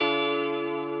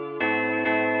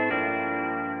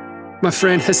My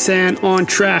friend Hasan on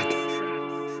track.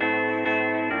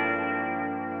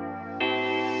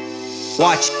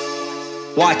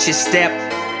 Watch your step.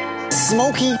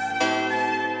 Smoky.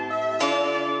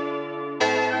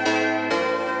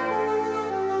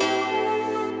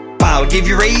 I'll give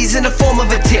you raise in the form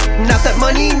of a tip. Not that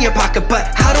money in your pocket,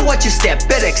 but how to watch your step.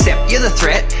 Better accept you're the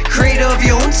threat, creator of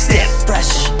your own step.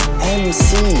 Fresh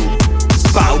MC.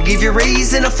 I'll give you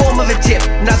raise in the form of a tip.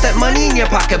 Not that money in your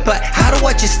pocket, but how to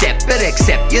watch your step. Better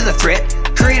accept you're the threat,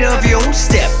 creator of your own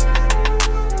step.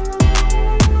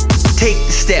 Take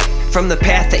the step from the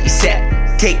path that you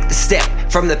set. Take the step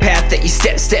from the path that you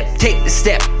step. Take the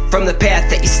step from the path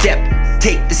that you step.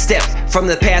 Take the steps from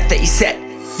the path that you set.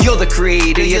 You're the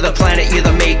creator, you're the planet, you're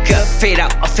the maker. Fade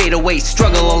out or fade away,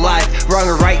 struggle or life. Wrong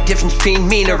or right, difference between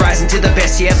me and rising to the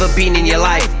best you ever been in your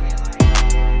life.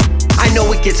 I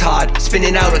know it gets hard,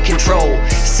 spinning out of control.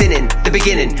 Sinning, the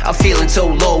beginning of feeling so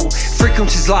low.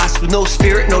 Frequencies lost with no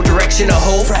spirit, no direction or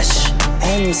hope. Fresh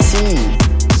MC.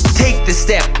 Take the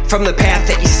step from the path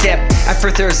that you step. At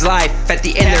first there's life, at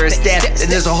the end there is death. And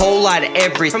there's a whole lot of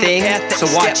everything, so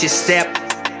watch your step.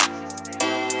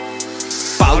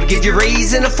 I would give you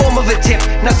raise in the form of a tip.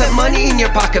 Not that money in your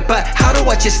pocket, but how to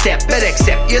watch your step. Better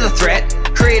accept you're the threat,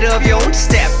 creator of your own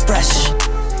step. Fresh.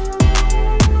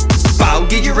 I would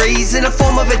give you raise in the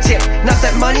form of a tip. Not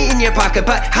that money in your pocket,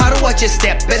 but how to watch your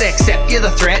step. Better accept you're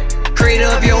the threat, creator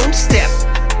of your own step.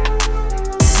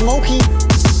 Smoky.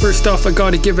 First off, I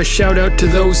gotta give a shout out to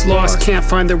those lost, can't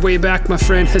find their way back. My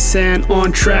friend Hasan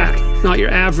on track. Not your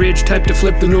average type to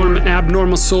flip the norm,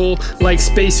 abnormal soul like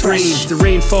space rain. The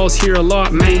rain falls here a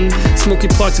lot, man. Smoky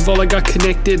plots of all I got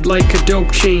connected like a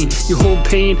dope chain. You hold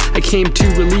pain, I came to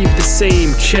relieve the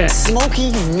same. Check.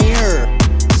 Smoky Mirror.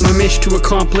 My mission to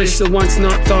accomplish the once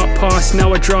not thought past.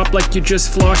 Now I drop like you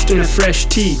just floshed in a fresh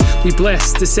tea. We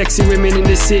bless the sexy women in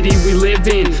the city we live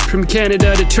in, from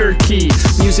Canada to Turkey.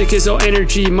 Music is all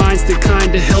energy, mine's the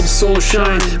kind that helps soul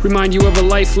shine. Remind you of a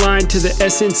lifeline to the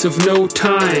essence of no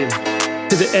time.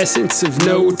 To the essence of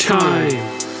no time.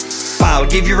 I'll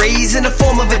give you raise in the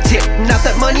form of a tip. Not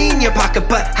that money in your pocket,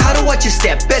 but how to watch your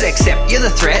step. Better accept you're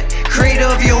the threat, creator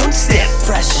of your own step.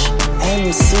 Fresh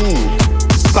MC.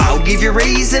 I'll give you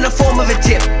raise in the form of a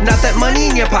tip. Not that money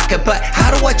in your pocket, but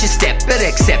how to watch your step. Better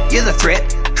accept you're the threat,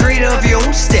 creator of your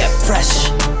own step. Fresh